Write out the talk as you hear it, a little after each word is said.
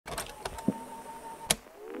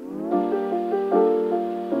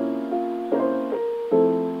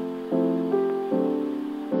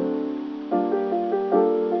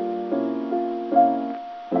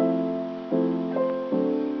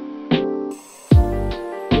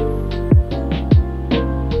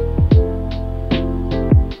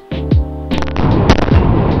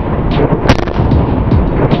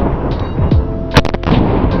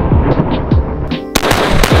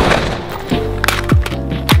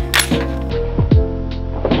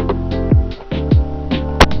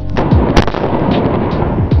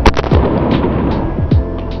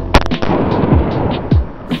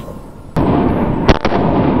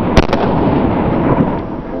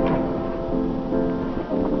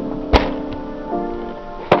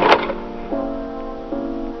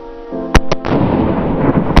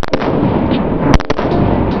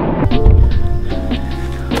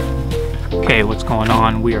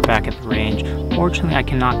we are back at the range. Fortunately, I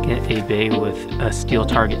cannot get a bay with a steel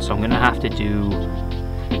target, so I'm gonna have to do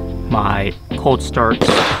my cold starts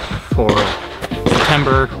for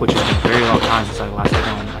September, which has been a very long time since I last did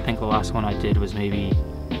one. I think the last one I did was maybe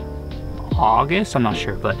August, I'm not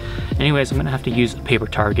sure, but anyways, I'm gonna have to use a paper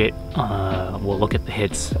target. We'll look at the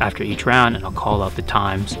hits after each round and I'll call out the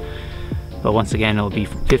times. But once again, it'll be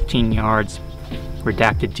 15 yards,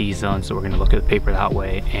 redacted D zone, so we're gonna look at the paper that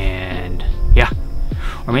way. And yeah,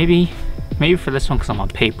 or maybe for this one, because I'm on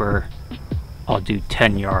paper, I'll do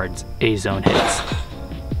 10 yards A zone hits.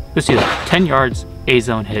 Let's do that, 10 yards A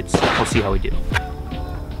zone hits. We'll see how we do.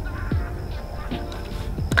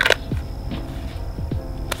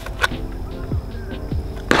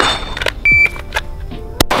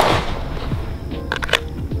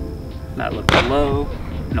 That looked low.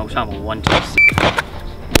 No, time of 126.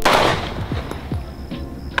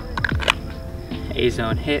 A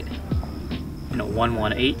zone hit.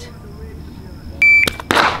 118.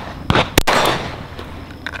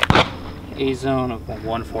 A zone of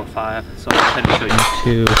 145. So I'm going to show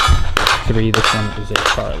you 2, 3. This one is a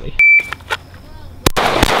Charlie.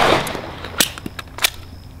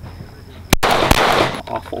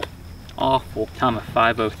 Awful. Awful. Time of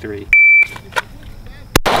 503.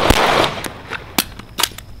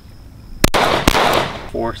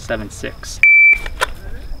 .476.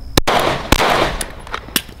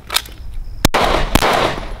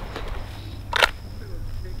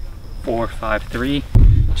 .453.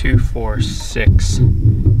 2, 4, 6,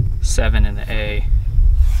 7 in the A.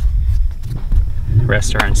 The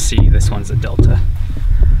rest are in C. This one's a Delta.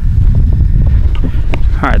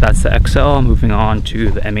 Alright, that's the XL. Moving on to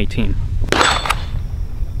the M18.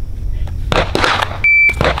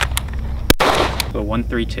 So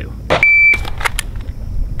 132.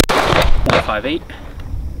 158.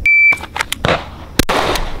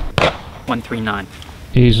 139.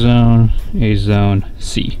 A zone,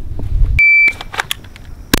 C.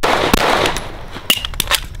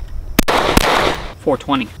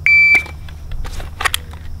 420.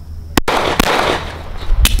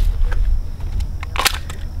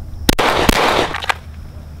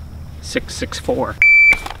 664.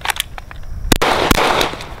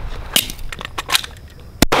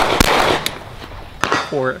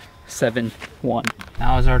 471.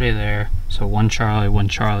 I was already there, so one Charlie.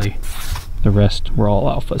 The rest were all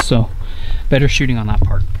alpha, so better shooting on that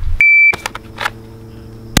part.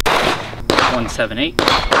 178.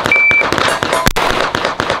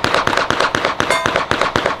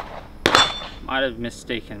 Might have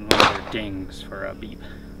mistaken one of their dings for a beep.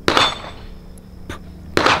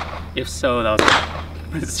 If so, that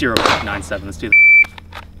was 0.97. Let's do that.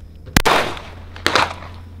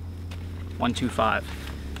 125.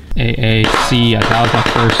 AAC, that was my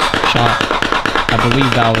first shot. I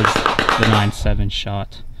believe that was the 9.7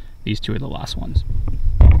 shot. These two are the last ones.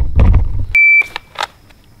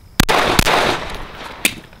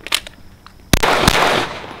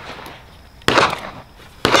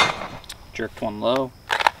 Jerked one low.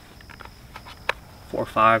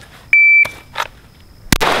 4.5.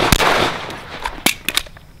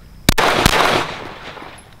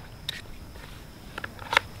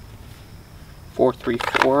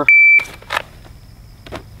 4.34.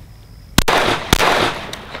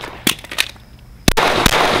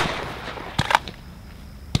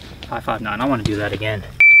 5.59. I want to do that again.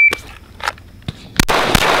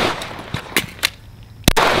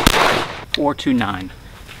 4.29.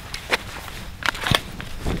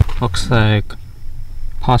 Looks like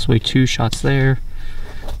possibly 2 shots there.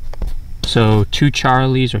 So 2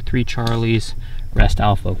 Charlies or 3 Charlies, rest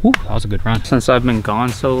alpha. Whew, that was a good run. Since I've been gone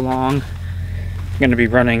so long, I'm going to be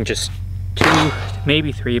running just 2,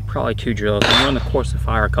 maybe 3, probably 2 drills. I'm running the course of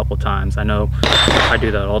fire a couple times. I know I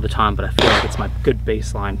do that all the time, but I feel like it's my good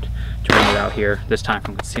baseline to run it out here, this time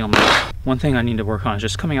from concealment. One thing I need to work on is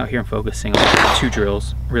just coming out here and focusing on 2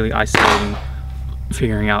 drills, really isolating,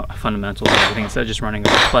 figuring out fundamentals and everything, instead of just running a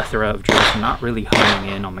plethora of drills and not really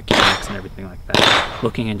honing in on mechanics and everything like that,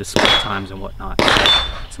 looking into split times and whatnot.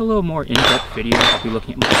 It's a little more in-depth video. I'll be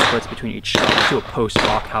looking at my splits between each shot. I'll do a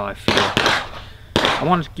post-walk how I feel. I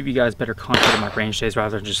wanted to give you guys better content of my range days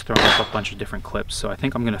rather than just throwing up a bunch of different clips. So I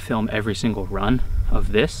think I'm going to film every single run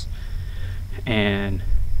of this, and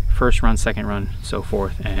first run, second run, so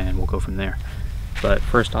forth, and we'll go from there. But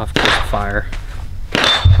first off, course of fire.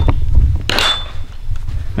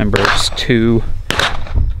 Remember, it's 2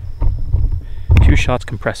 shots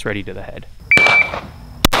compressed ready to the head.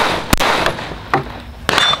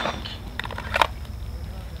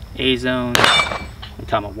 A zone, I'm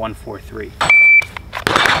talking about 143.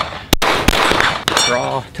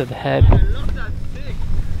 Draw to the head.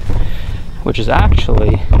 which is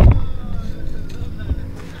actually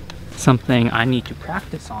something I need to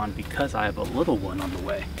practice on because I have a little one on the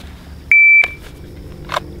way.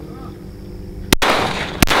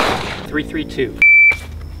 332.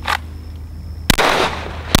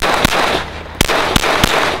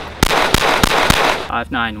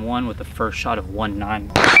 .591 with the first shot of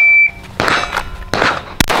 191.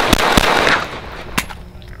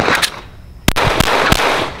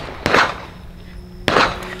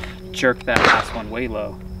 Jerk that last one way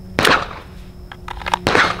low.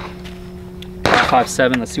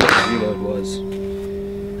 5.57, let's see what the reload was.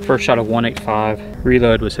 First shot of 185.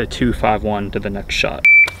 Reload was a 2.51 to the next shot.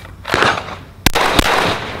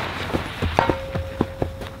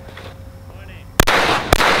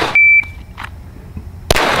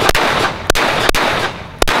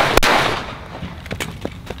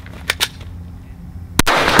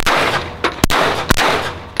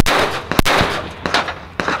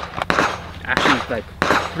 Like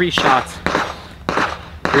 3 shots,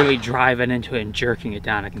 really driving into it and jerking it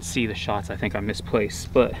down. I can see the shots I think I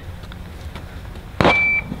misplaced, but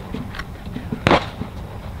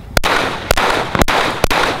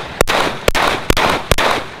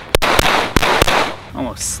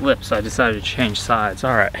almost slipped, so I decided to change sides.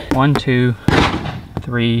 All right, 1, 2,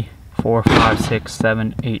 3, 4, 5, 6,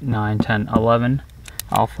 7, 8, 9, 10, 11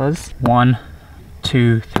 alphas. 1,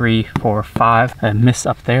 2, 3, 4, 5. I missed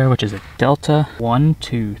up there, which is a delta. 1,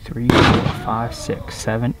 2, 3, 4, 5, 6,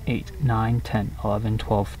 7, 8, 9, 10, 11,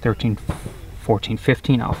 12, 13, 14,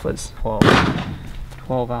 15 alphas.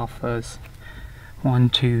 12 alphas. 1,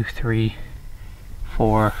 2, 3,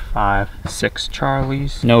 4, 5, 6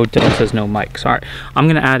 Charlies. No deltas, no mics. All right, I'm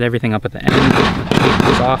gonna add everything up at the end, take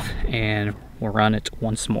this off, and we'll run it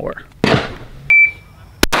once more.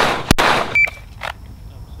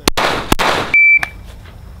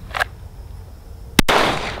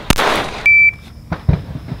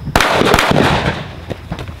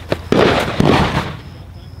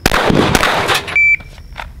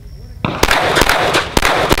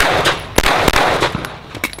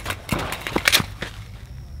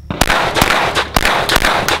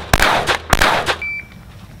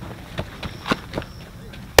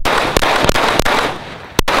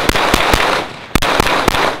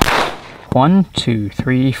 One, 2,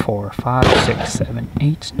 3, 4, 5, 6, 7,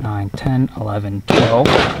 8, 9, 10, 11, 12.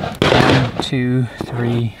 1, 2,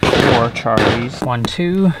 3, 4 Charlies. 1,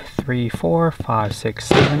 2, 3, 4, 5, 6,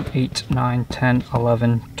 7, 8, 9, 10,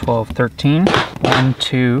 11, 12, 13. 1,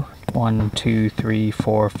 2, 1, 2, 3,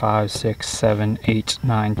 4, 5, 6, 7, 8,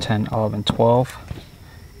 9, 10, 11, 12.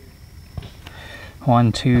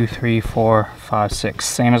 1, 2, 3, 4, 5, 6.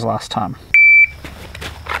 Same as last time.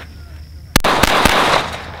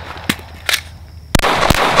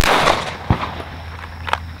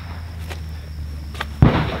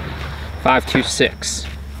 5.26.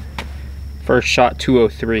 First shot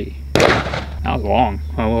 203. That was long.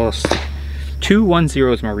 Well,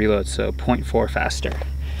 2.10 is my reload, so 0.4 faster.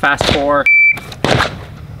 Fast 4.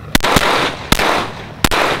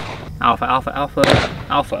 Alpha, alpha, alpha,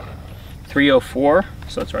 alpha. 304.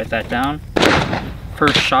 So let's write that down.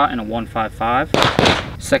 First shot in a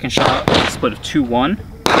 1.55. Second shot split of 2.1.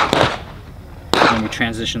 Then we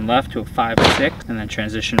transition left to a 5.6, and then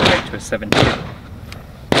transition right to a 7.2.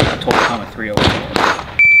 Total time of 304.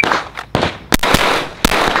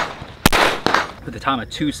 With the time of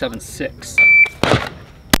 2.76.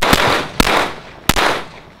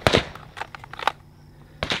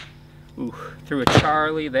 Ooh, threw a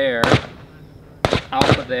Charlie there,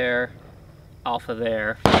 alpha there, alpha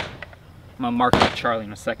there. I'm gonna mark that Charlie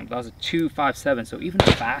in a second. That was a 2.57, so even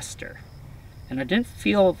faster. And I didn't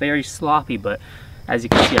feel very sloppy, but as you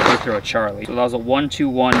can see, I did throw a Charlie. So that was a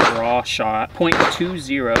 1.21 draw shot,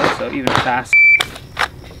 0.20, so even faster.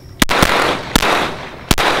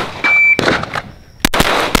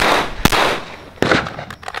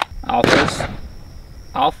 Alphas,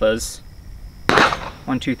 alphas,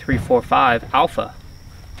 1, 2, 3, 4, 5, alpha.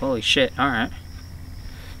 Holy shit, all right.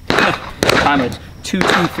 Time at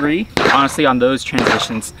 2.23. Honestly, on those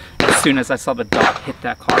transitions, as soon as I saw the dot hit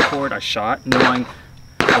that cardboard, I shot, knowing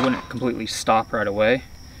I wouldn't completely stop right away.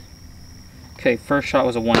 Okay, first shot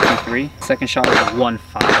was a 1.23. Second shot was a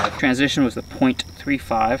 1.5. Transition was a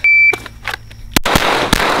 0.35.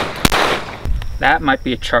 That might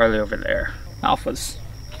be a Charlie over there. Alphas.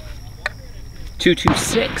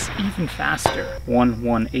 2.26, even faster.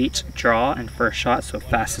 1.18 draw and first shot, so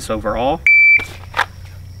fastest overall.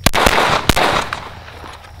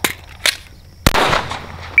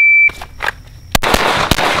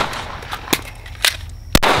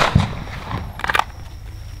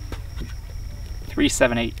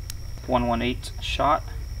 .378, 1.18 shot.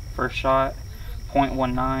 first shot,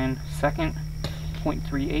 0.19, second,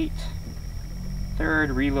 0.38,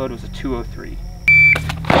 third reload was a 203.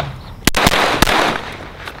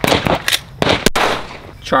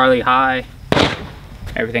 Charlie high,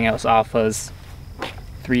 everything else alphas,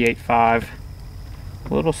 385,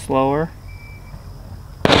 a little slower.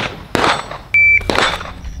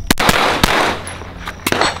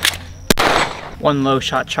 One low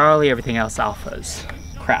shot Charlie, everything else alphas.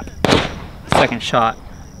 Crap. Second shot,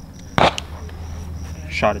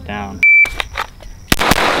 shot it down.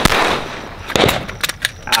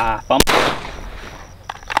 Ah, bump.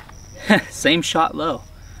 Same shot low.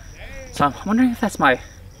 So I'm wondering if that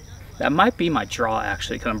might be my draw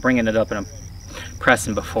actually, because I'm bringing it up and I'm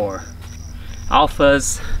pressing before.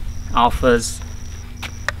 Alphas,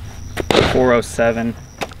 407,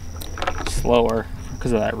 slower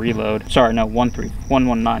because of that reload. Sorry, no,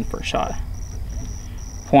 119 first shot.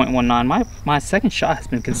 0.19, my second shot has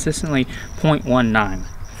been consistently 0.19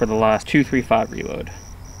 for the last 235 reload.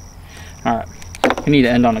 All right, I need to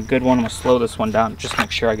end on a good one. I'm gonna slow this one down, just make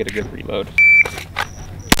sure I get a good reload.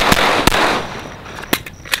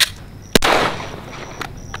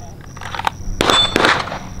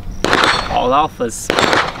 All alphas,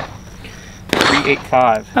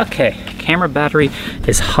 385. Okay, camera battery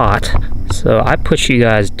is hot, so I put you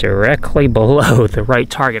guys directly below the right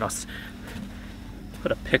target. I'll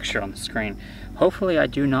put a picture on the screen. Hopefully I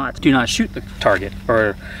do not shoot the target,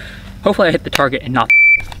 or hopefully I hit the target and not.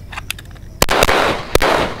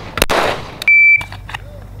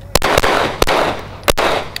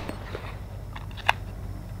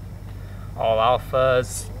 All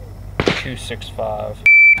alphas, 265.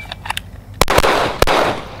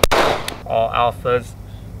 All alphas,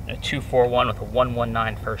 a 241 with a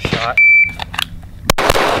 119 first shot.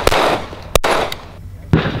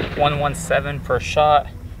 117 first shot,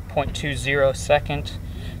 0.20 second,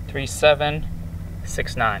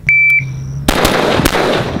 3769.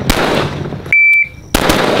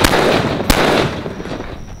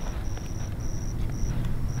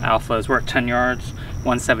 Alphas, we're at 10 yards,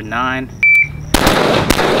 179,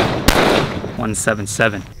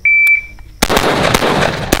 177.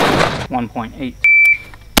 1.8.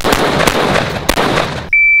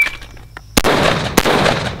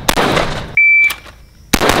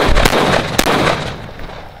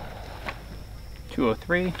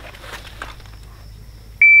 .203.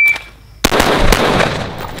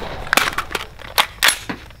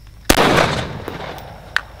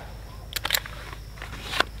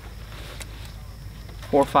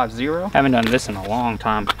 .450. Haven't done this in a long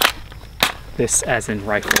time. This as in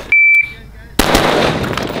rifle.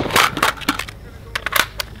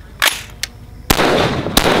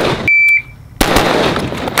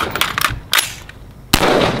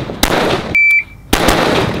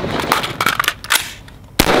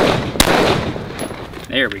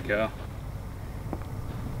 There we go.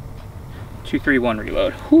 231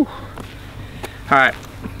 reload. Whew. All right,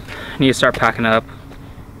 I need to start packing up.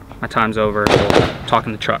 My time's over. We'll talk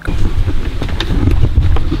in the truck.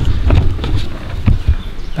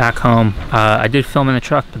 Back home. I did film in the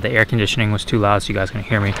truck, but the air conditioning was too loud, so you guys can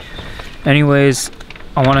hear me. Anyways,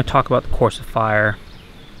 I want to talk about the course of fire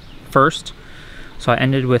first. So I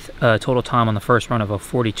ended with a total time on the first run of a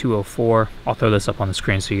 42.04. I'll throw this up on the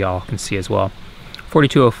screen so y'all can see as well.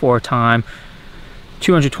 42.04 time,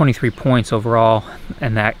 223 points overall,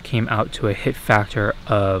 and that came out to a hit factor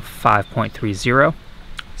of 5.30.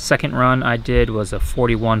 Second run I did was a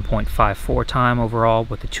 41.54 time overall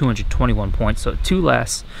with a 221 points, so 2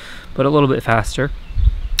 less, but a little bit faster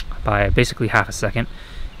by basically half a second.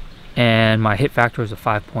 And my hit factor was a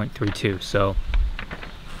 5.32, so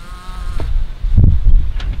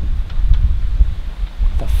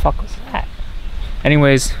what the fuck was that?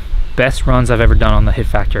 Anyways, best runs I've ever done on the hit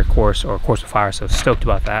factor course, or course of fire, so stoked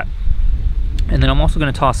about that. And then I'm also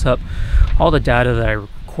going to toss up all the data that I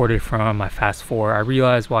recorded from my Fast 4. I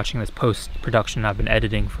realized watching this post-production I've been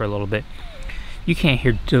editing for a little bit, you can't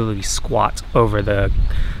hear diddly squat over the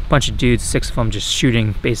bunch of dudes, 6 of them just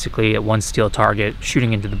shooting basically at one steel target,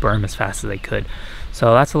 shooting into the berm as fast as they could.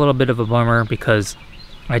 So that's a little bit of a bummer, because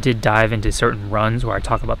I did dive into certain runs where I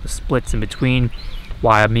talk about the splits in between,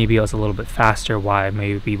 why maybe I was a little bit faster, why I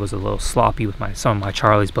maybe was a little sloppy with some of my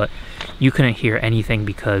Charlies, but you couldn't hear anything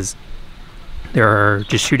because they're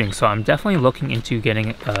just shooting. So I'm definitely looking into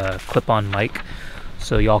getting a clip-on mic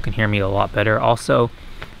so y'all can hear me a lot better. Also,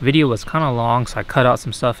 video was kind of long, so I cut out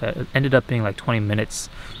some stuff. It ended up being like 20 minutes,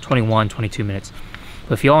 21, 22 minutes.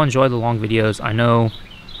 But if y'all enjoy the long videos, I know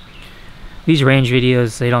these range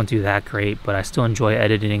videos, they don't do that great, but I still enjoy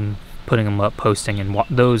editing, putting them up, posting, and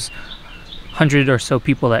those 100 or so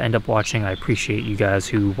people that end up watching. I appreciate you guys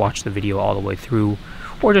who watch the video all the way through,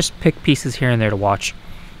 or just pick pieces here and there to watch.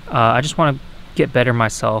 I just want to get better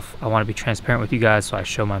myself. I want to be transparent with you guys, so I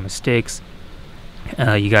show my mistakes.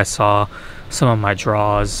 You guys saw some of my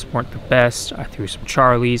draws weren't the best. I threw some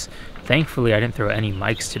Charlies. Thankfully, I didn't throw any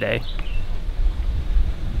mics today.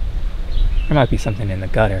 There might be something in the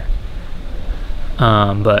gutter.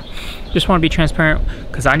 But just want to be transparent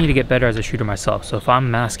because I need to get better as a shooter myself. So if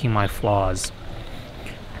I'm masking my flaws,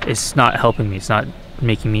 it's not helping me. It's not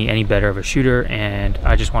making me any better of a shooter, and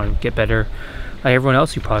I just want to get better like everyone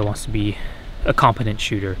else who probably wants to be a competent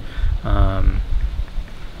shooter.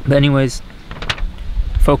 But anyways,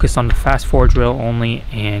 focus on the fast forward drill only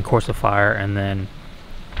and course of fire, and then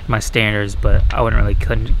my standards, but I wouldn't really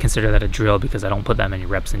consider that a drill because I don't put that many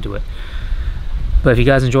reps into it. But if you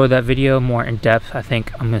guys enjoyed that video more in depth, I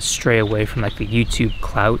think I'm gonna stray away from like the YouTube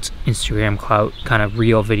clout, Instagram clout kind of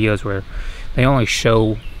real videos where they only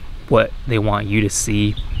show what they want you to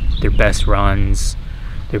see, their best runs,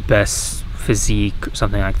 their best physique, or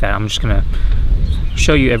something like that. I'm just gonna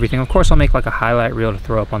show you everything. Of course, I'll make like a highlight reel to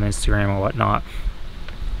throw up on Instagram or whatnot,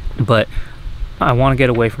 but I want to get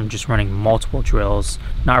away from just running multiple drills,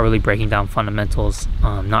 not really breaking down fundamentals,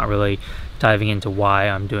 not really diving into why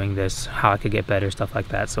I'm doing this, how I could get better, stuff like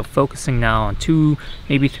that. So focusing now on 2,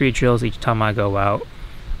 maybe 3 drills each time I go out,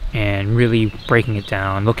 and really breaking it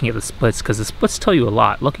down, looking at the splits, because the splits tell you a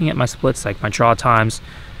lot. Looking at my splits, like my draw times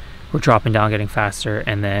were dropping down, getting faster,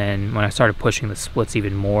 and then when I started pushing the splits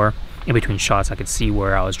even more in between shots, I could see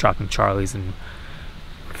where I was dropping Charlies and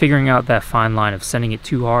figuring out that fine line of sending it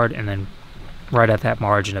too hard and then right at that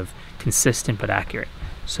margin of consistent but accurate.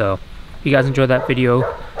 So if you guys enjoyed that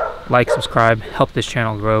video, like, subscribe, help this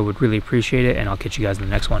channel grow, would really appreciate it, and I'll catch you guys in the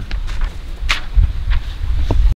next one.